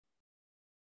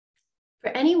For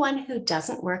anyone who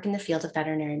doesn't work in the field of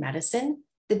veterinary medicine,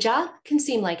 the job can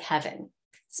seem like heaven,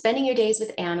 spending your days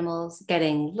with animals,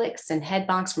 getting licks and head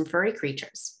bonks from furry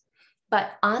creatures.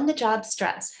 But on-the-job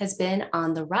stress has been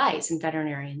on the rise in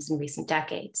veterinarians in recent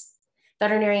decades.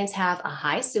 Veterinarians have a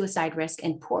high suicide risk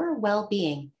and poor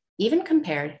well-being, even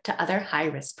compared to other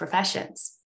high-risk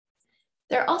professions.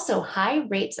 There are also high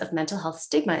rates of mental health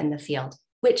stigma in the field,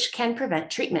 which can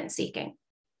prevent treatment seeking.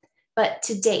 But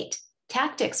to date,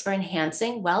 tactics for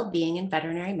enhancing well-being in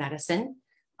veterinary medicine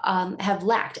have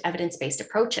lacked evidence-based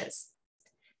approaches.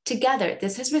 Together,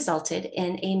 this has resulted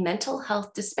in a mental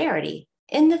health disparity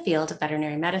in the field of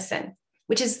veterinary medicine,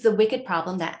 which is the wicked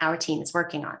problem that our team is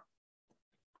working on.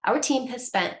 Our team has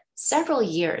spent several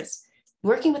years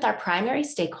working with our primary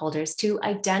stakeholders to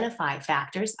identify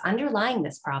factors underlying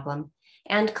this problem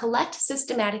and collect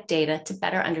systematic data to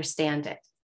better understand it.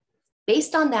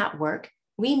 Based on that work,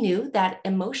 we knew that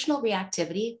emotional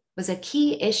reactivity was a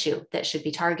key issue that should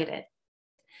be targeted.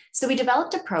 So we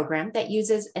developed a program that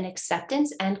uses an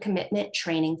acceptance and commitment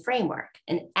training framework,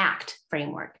 an ACT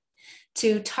framework,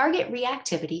 to target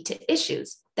reactivity to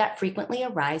issues that frequently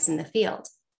arise in the field.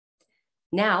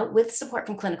 Now, with support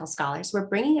from clinical scholars, we're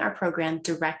bringing our program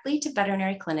directly to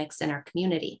veterinary clinics in our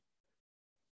community.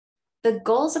 The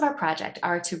goals of our project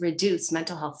are to reduce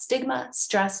mental health stigma,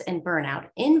 stress, and burnout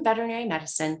in veterinary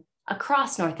medicine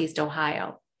across Northeast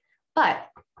Ohio, but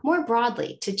more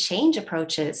broadly, to change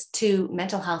approaches to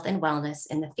mental health and wellness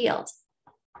in the field.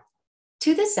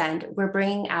 To this end, we're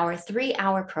bringing our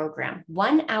 3-hour program,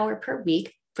 1 hour per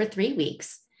week for 3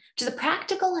 weeks, to the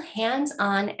practical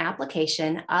hands-on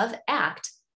application of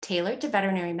ACT tailored to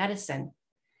veterinary medicine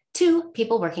to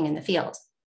people working in the field.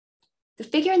 The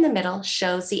figure in the middle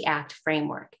shows the ACT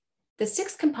framework. The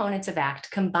 6 components of ACT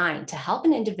combine to help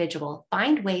an individual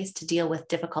find ways to deal with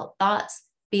difficult thoughts,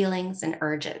 feelings, and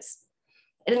urges.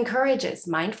 It encourages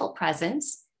mindful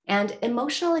presence and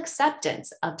emotional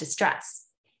acceptance of distress,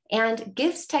 and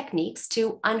gives techniques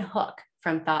to unhook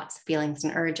from thoughts, feelings,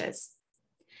 and urges.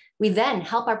 We then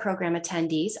help our program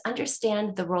attendees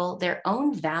understand the role their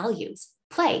own values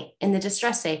play in the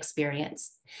distress they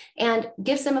experience, and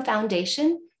gives them a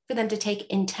foundation for them to take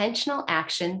intentional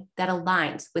action that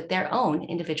aligns with their own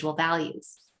individual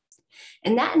values.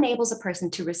 And that enables a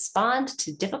person to respond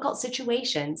to difficult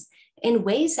situations in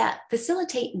ways that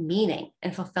facilitate meaning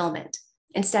and fulfillment,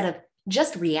 instead of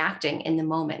just reacting in the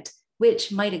moment,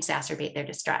 which might exacerbate their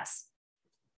distress.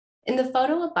 In the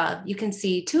photo above, you can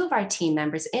see 2 of our team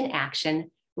members in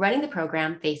action running the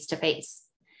program face-to-face.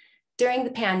 During the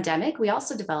pandemic, we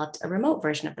also developed a remote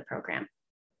version of the program.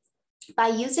 By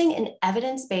using an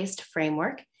evidence-based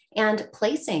framework and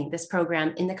placing this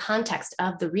program in the context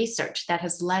of the research that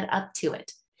has led up to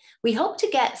it, we hope to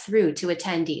get through to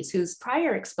attendees whose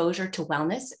prior exposure to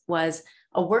wellness was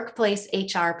a workplace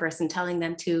HR person telling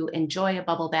them to enjoy a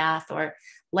bubble bath or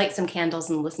light some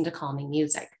candles and listen to calming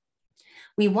music.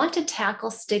 We want to tackle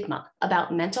stigma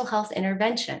about mental health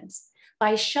interventions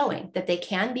by showing that they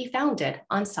can be founded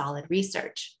on solid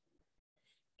research.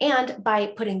 And by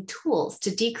putting tools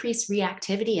to decrease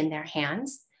reactivity in their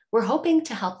hands, we're hoping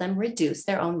to help them reduce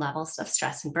their own levels of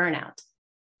stress and burnout.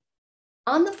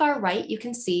 On the far right, you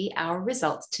can see our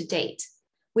results to date.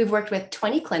 We've worked with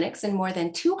 20 clinics and more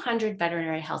than 200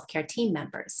 veterinary healthcare team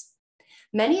members.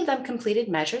 Many of them completed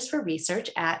measures for research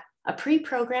at a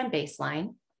pre-program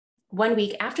baseline, 1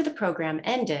 week after the program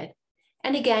ended,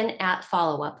 and again at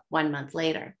follow-up 1 month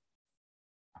later.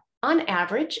 On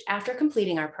average, after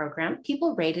completing our program,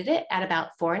 people rated it at about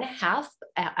 4.5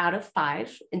 out of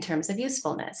 5 in terms of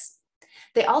usefulness.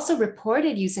 They also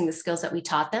reported using the skills that we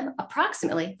taught them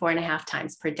approximately 4.5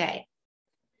 times per day.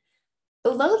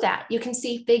 Below that, you can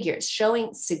see figures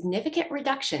showing significant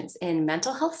reductions in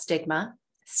mental health stigma,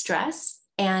 stress,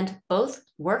 and both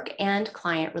work and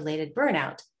client-related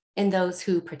burnout in those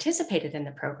who participated in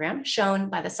the program, shown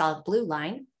by the solid blue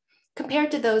line,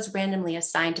 compared to those randomly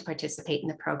assigned to participate in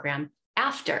the program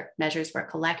after measures were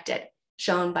collected,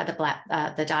 shown by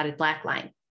the dotted black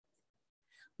line.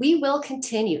 We will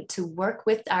continue to work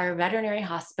with our veterinary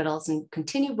hospitals and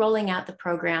continue rolling out the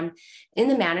program in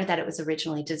the manner that it was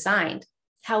originally designed.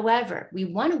 However, we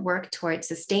want to work towards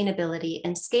sustainability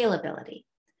and scalability.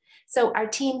 So our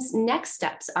team's next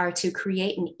steps are to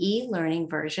create an e-learning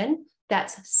version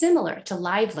that's similar to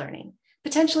live learning,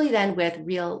 potentially then with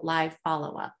real live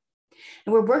follow-up.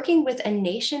 And we're working with a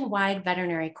nationwide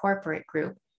veterinary corporate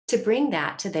group to bring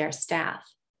that to their staff.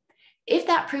 If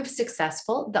that proves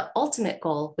successful, the ultimate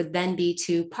goal would then be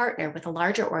to partner with a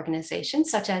larger organization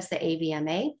such as the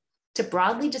AVMA to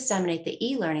broadly disseminate the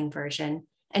e-learning version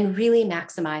and really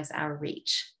maximize our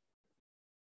reach.